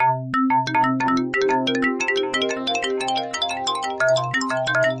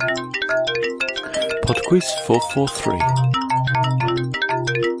PodQuiz 443.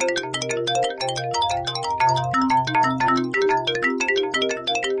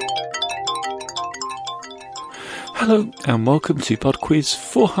 Hello and welcome to PodQuiz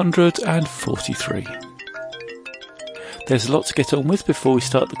 443. There's a lot to get on with before we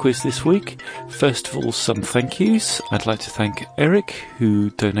start the quiz this week. First of all, some thank yous. I'd like to thank Eric, who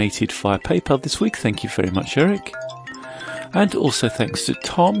donated via PayPal this week. Thank you very much, Eric. And also thanks to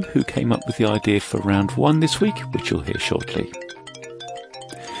Tom, who came up with the idea for round 1 this week, which you'll hear shortly.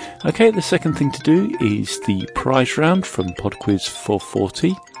 Okay, the second thing to do is the prize round from PodQuiz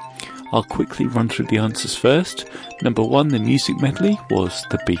 440. I'll quickly run through the answers first. Number 1, the music medley, was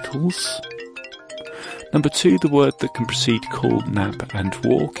the Beatles. Number 2, the word that can precede call, nap and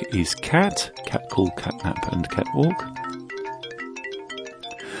walk is cat. Cat call, cat nap and cat walk.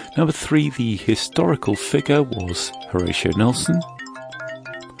 Number 3, the historical figure was Horatio Nelson.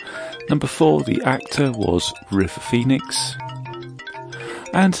 Number 4, the actor was River Phoenix.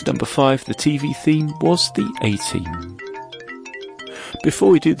 And number 5, the TV theme was the A-Team. Before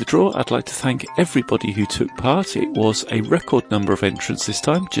we do the draw, I'd like to thank everybody who took part. It was a record number of entrants this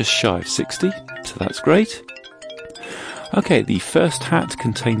time, just shy of 60, so that's great. Okay, the first hat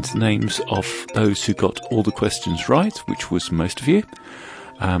contains the names of those who got all the questions right, which was most of you.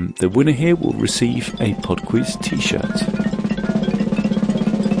 The winner here will receive a PodQuiz t-shirt.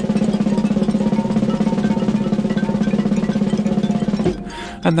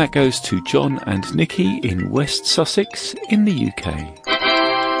 And that goes to John and Nikki in West Sussex in the UK.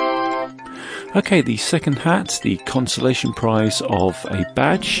 Okay, the second hat, the consolation prize of a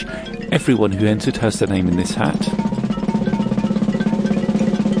badge. Everyone who entered has their name in this hat.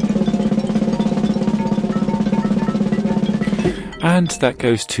 And that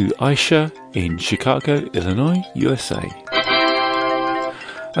goes to Aisha in Chicago, Illinois, USA.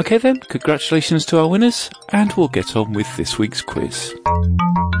 Okay then, congratulations to our winners, and we'll get on with this week's quiz.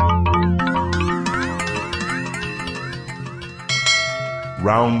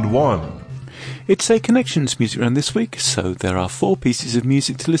 Round 1. It's a connections music round this week, so there are 4 pieces of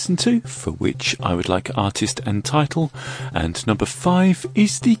music to listen to, for which I would like artist and title, and number 5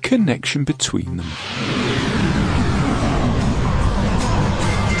 is the connection between them.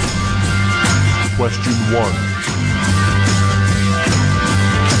 Question 1.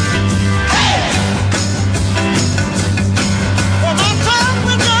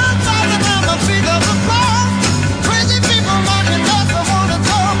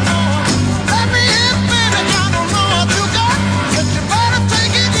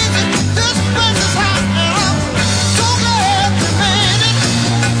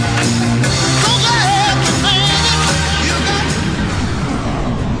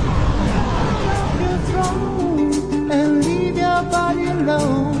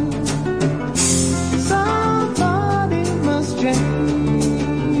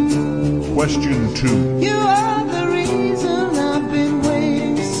 Question 2. You are the reason I've been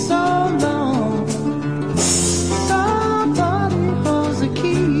waiting so long. Somebody holds the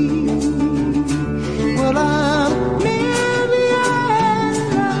key. Well, I'm nearly and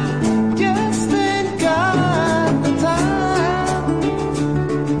I just ain't got the time.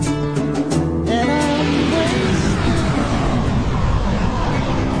 And I'm wasting.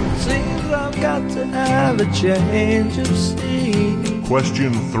 Seems I've got to have a change of scene.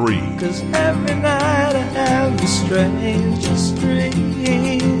 Question 3. 'Cause every night I have the strangest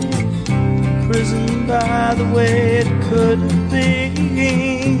dream. Prisoned by the way it could have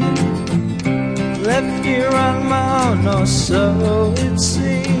been. Left here on my own, or so it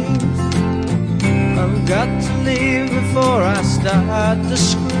seems. I've got to leave before I start to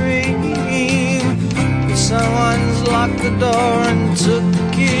scream. Someone's locked the door and took the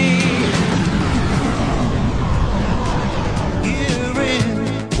key.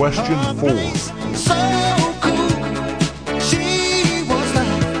 Question 4. So cool, she was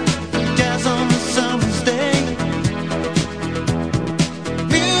like jazz on a summer's day.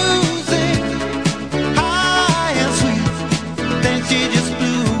 Music, high and sweet, then she just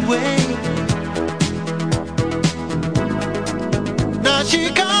flew away. Now she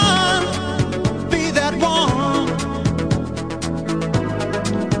can't be that one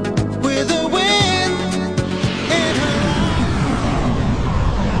with the wind in her.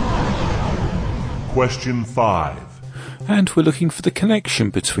 Question 5. And we're looking for the connection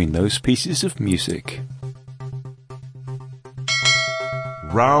between those pieces of music.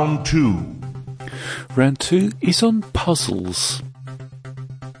 Round 2. Round 2 is on puzzles.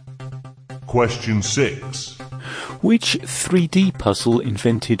 Question 6. Which 3D puzzle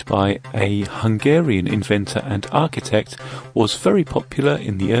invented by a Hungarian inventor and architect was very popular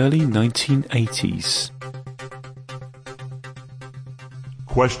in the early 1980s?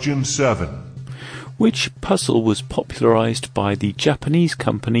 Question 7. Which puzzle was popularised by the Japanese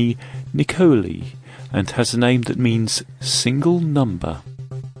company Nikoli and has a name that means single number?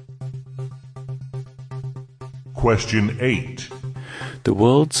 Question 8. The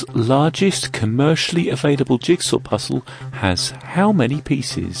world's largest commercially available jigsaw puzzle has how many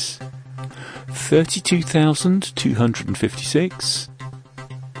pieces? 32,256,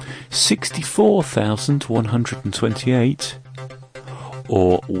 64,128,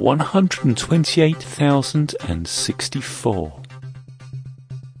 or 128,064?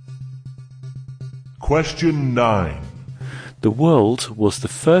 Question 9. The World was the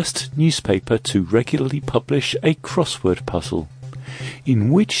first newspaper to regularly publish a crossword puzzle.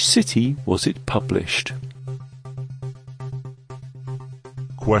 In which city was it published?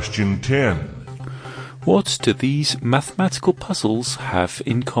 Question 10. What do these mathematical puzzles have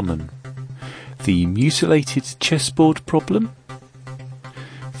in common? The mutilated chessboard problem,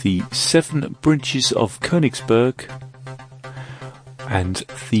 the 7 bridges of Königsberg, and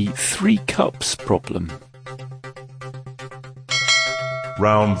the 3 cups problem.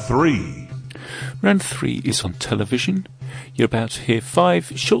 Round 3. Round 3 is on television. You're about to hear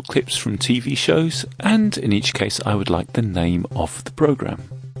 5 short clips from TV shows, and in each case I would like the name of the programme.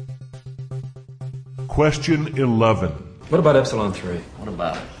 Question 11. What about Epsilon 3? What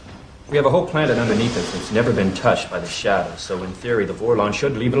about it? We have a whole planet underneath us that's never been touched by the shadows, so in theory the Vorlon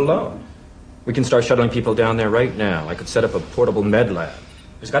should leave it alone. We can start shuttling people down there right now. I could set up a portable med lab.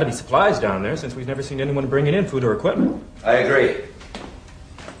 There's got to be supplies down there since we've never seen anyone bringing in food or equipment. I agree.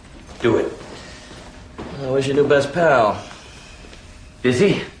 Do it. Where's your new best pal?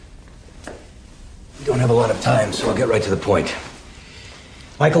 Busy? We don't have a lot of time, so I'll get right to the point.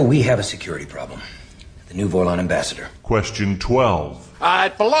 Michael, we have a security problem. The new Vorlon ambassador. Question 12.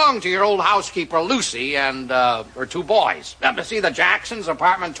 It belonged to your old housekeeper, Lucy, and her 2 boys. See the Jacksons,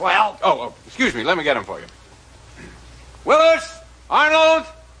 apartment 12? Oh, excuse me. Let me get him for you. Willis! Arnold!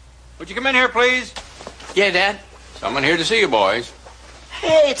 Would you come in here, please? Yeah, Dad? Someone here to see you, boys.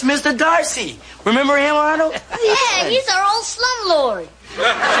 Hey, it's Mr. Darcy. Remember him, Arnold? Yeah, he's our old slumlord.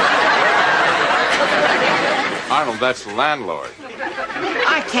 Arnold, that's the landlord.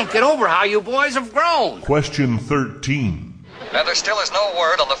 I can't get over how you boys have grown. Question 13. And there still is no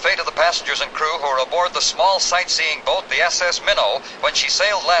word on the fate of the passengers and crew who were aboard the small sightseeing boat, the SS Minnow, when she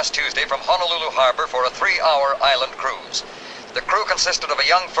sailed last Tuesday from Honolulu Harbor for a 3-hour island cruise. The crew consisted of a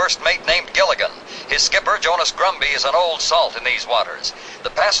young first mate named Gilligan. His skipper, Jonas Grumby, is an old salt in these waters. The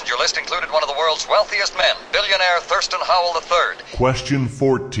passenger list included one of the world's wealthiest men, billionaire Thurston Howell III. Question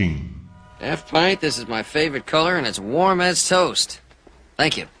 14. F-Pint, this is my favorite color, and it's warm as toast.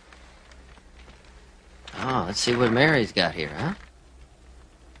 Thank you. Oh, let's see what Mary's got here, huh?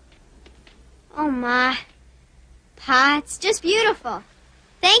 Oh, my. Pa, it's just beautiful.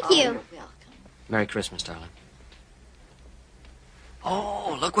 Thank you. You're welcome. Merry Christmas, darling.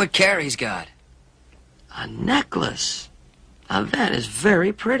 Oh, look what Carrie's got. A necklace. Now, that is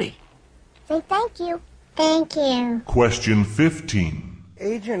very pretty. Say thank you. Thank you. Question 15.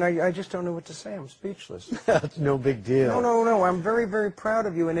 Adrian, I just don't know what to say. I'm speechless. That's no big deal. No. I'm very, very proud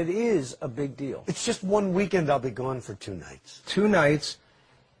of you, and it is a big deal. It's just one weekend. I'll be gone for 2 nights. 2 nights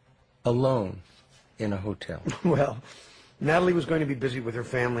alone in a hotel. Well, Natalie was going to be busy with her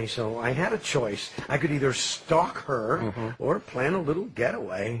family, so I had a choice. I could either stalk her or plan a little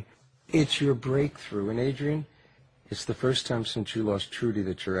getaway. It's your breakthrough, and Adrian, it's the first time since you lost Trudy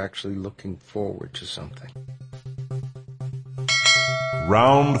that you're actually looking forward to something.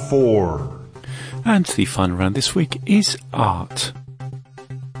 Round 4. And the final round this week is art.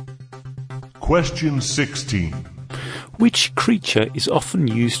 Question 16. Which creature is often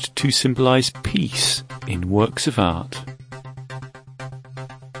used to symbolise peace in works of art?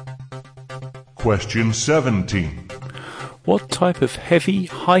 Question 17. What type of heavy,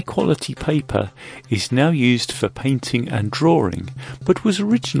 high-quality paper is now used for painting and drawing, but was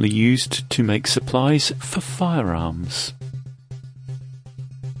originally used to make supplies for firearms?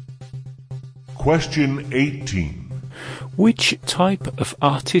 Question 18. Which type of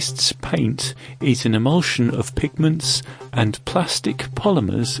artist's paint is an emulsion of pigments and plastic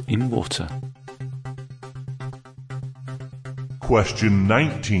polymers in water? Question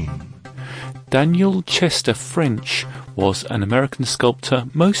 19. Daniel Chester French was an American sculptor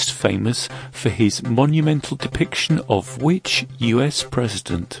most famous for his monumental depiction of which US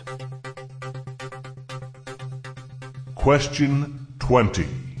president? Question 20.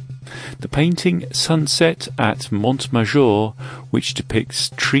 The painting Sunset at Montmajour, which depicts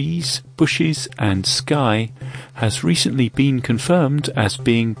trees, bushes and sky, has recently been confirmed as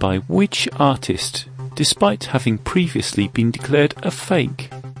being by which artist despite having previously been declared a fake?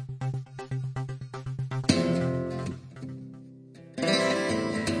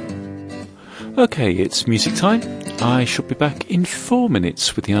 Okay, it's music time. I shall be back in 4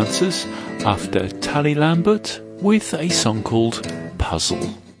 minutes with the answers after Tally Lambert with a song called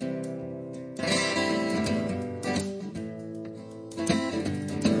Puzzle.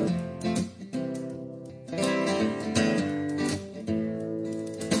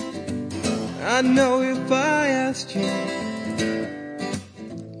 I know if I asked you,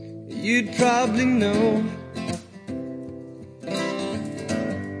 you'd probably know.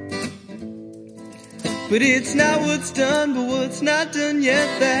 But it's not what's done, but what's not done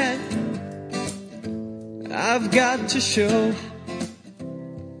yet that I've got to show.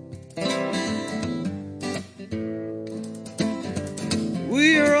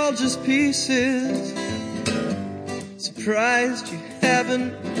 We are all just pieces. Surprised you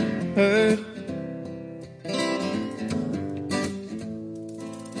haven't heard.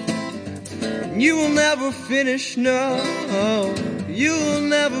 You will never finish, no, you will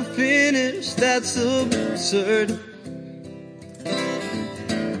never finish, that's absurd.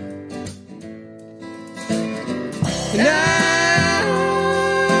 And I'm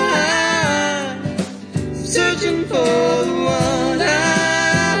searching for the one I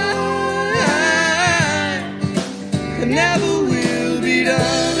never will be done.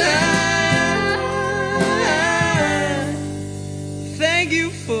 Thank you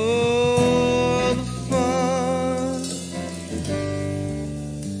for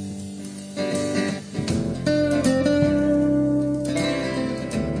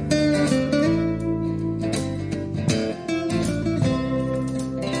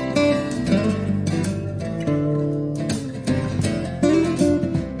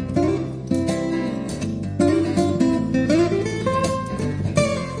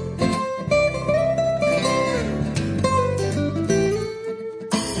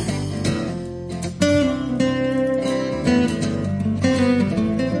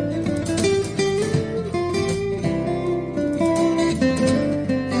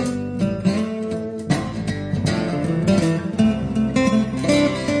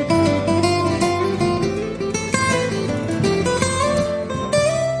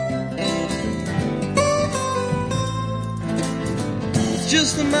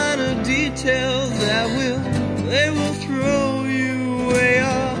just the minor details that they will throw you way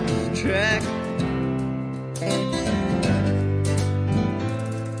off track.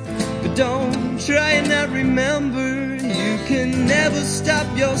 But don't try and not remember, you can never stop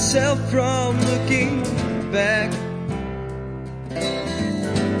yourself from looking back.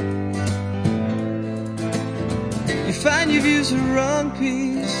 You find your views are wrong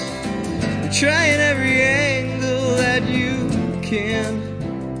piece, you're trying every angle that you can.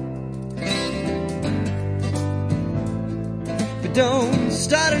 But don't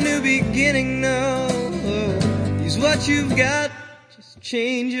start a new beginning, no. Use what you've got, just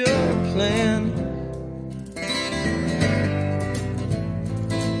change your plan.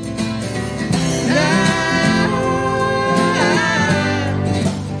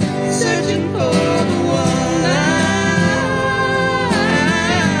 I'm searching for the one I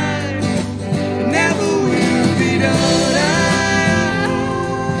never will be done.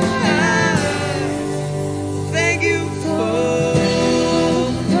 Thank you for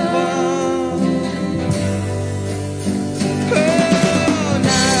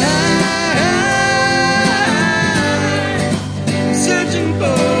searching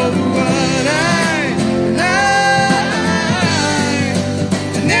for the one I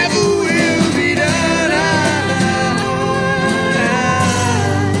never will be done.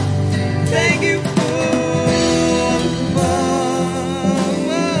 Thank you for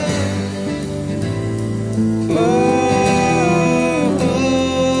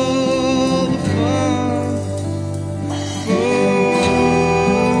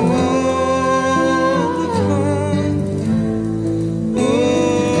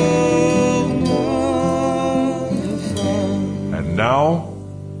And now,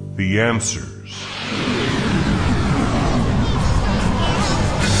 the answers.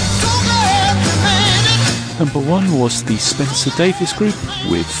 Number 1 was the Spencer Davis Group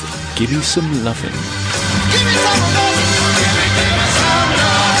with Gimme Some Lovin'.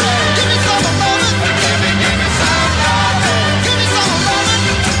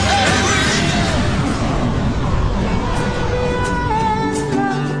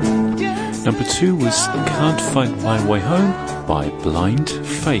 Number 2 was Can't Find My Way Home by Blind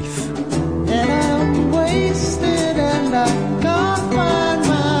Faith. And I'm wasted and I can't find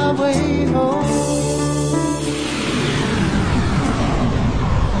my way home.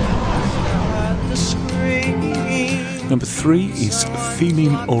 The screen Number 3 is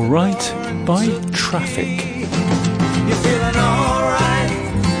Feeling Alright by Traffic. You're feeling alright.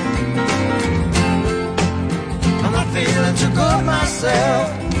 I'm not feeling too good myself.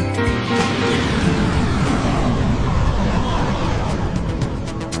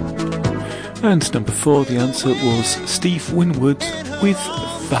 And number 4, the answer was Steve Winwood with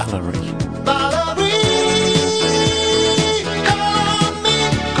Valerie.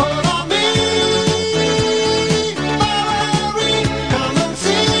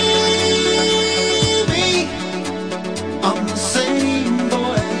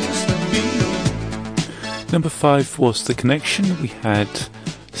 Number 5 was The Connection. We had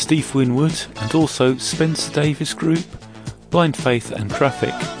Steve Winwood and also Spencer Davis Group, Blind Faith and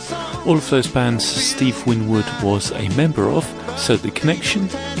Traffic. All of those bands Steve Winwood was a member of, so The Connection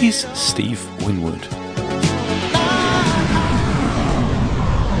is Steve Winwood.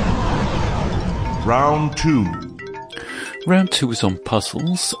 Round 2. Round 2 was on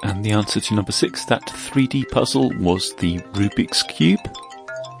puzzles, and the answer to number 6, that 3D puzzle, was the Rubik's Cube.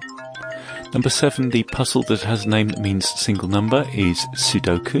 Number 7, the puzzle that has a name that means single number, is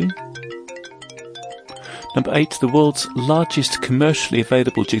Sudoku. Number 8, the world's largest commercially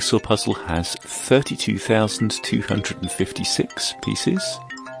available jigsaw puzzle has 32,256 pieces.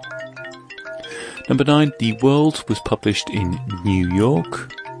 Number 9, The World was published in New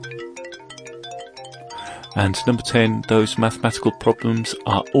York. And number 10, those mathematical problems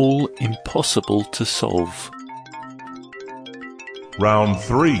are all impossible to solve. Round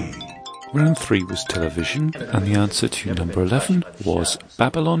 3. Round 3 was television, and the answer to number 11 was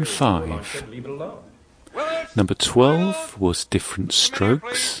Babylon 5. Number 12 was Different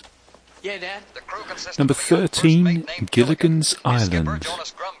Strokes. Number 13, Gilligan's Island.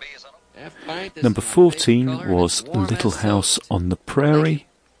 Number 14 was Little House on the Prairie.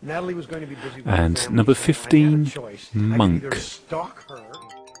 And number 15, Monk.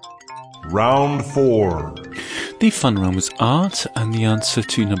 Round 4. The fun round was art, and the answer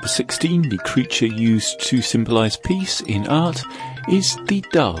to number 16, the creature used to symbolise peace in art, is the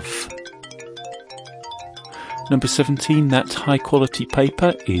dove. Number 17, that high quality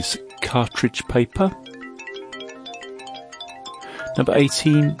paper is cartridge paper. Number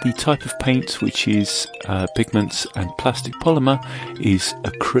 18, the type of paint which is pigments and plastic polymer is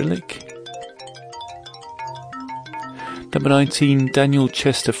acrylic. Number 19, Daniel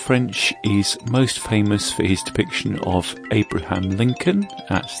Chester French is most famous for his depiction of Abraham Lincoln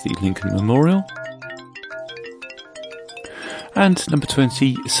at the Lincoln Memorial. And number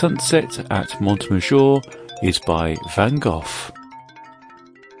 20, Sunset at Montemajor is by Van Gogh.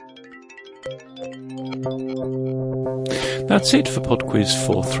 That's it for PodQuiz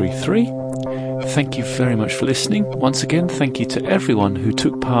 433. Thank you very much for listening. Once again, thank you to everyone who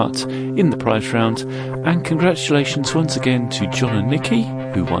took part in the prize round, and congratulations once again to John and Nikki,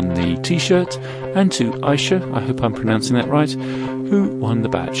 who won the t-shirt, and to Aisha, I hope I'm pronouncing that right, who won the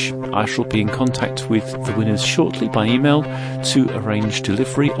badge. I shall be in contact with the winners shortly by email to arrange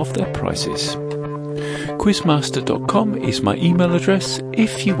delivery of their prizes. Quizmaster.com is my email address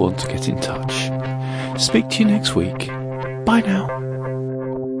if you want to get in touch. Speak to you next week. Bye now.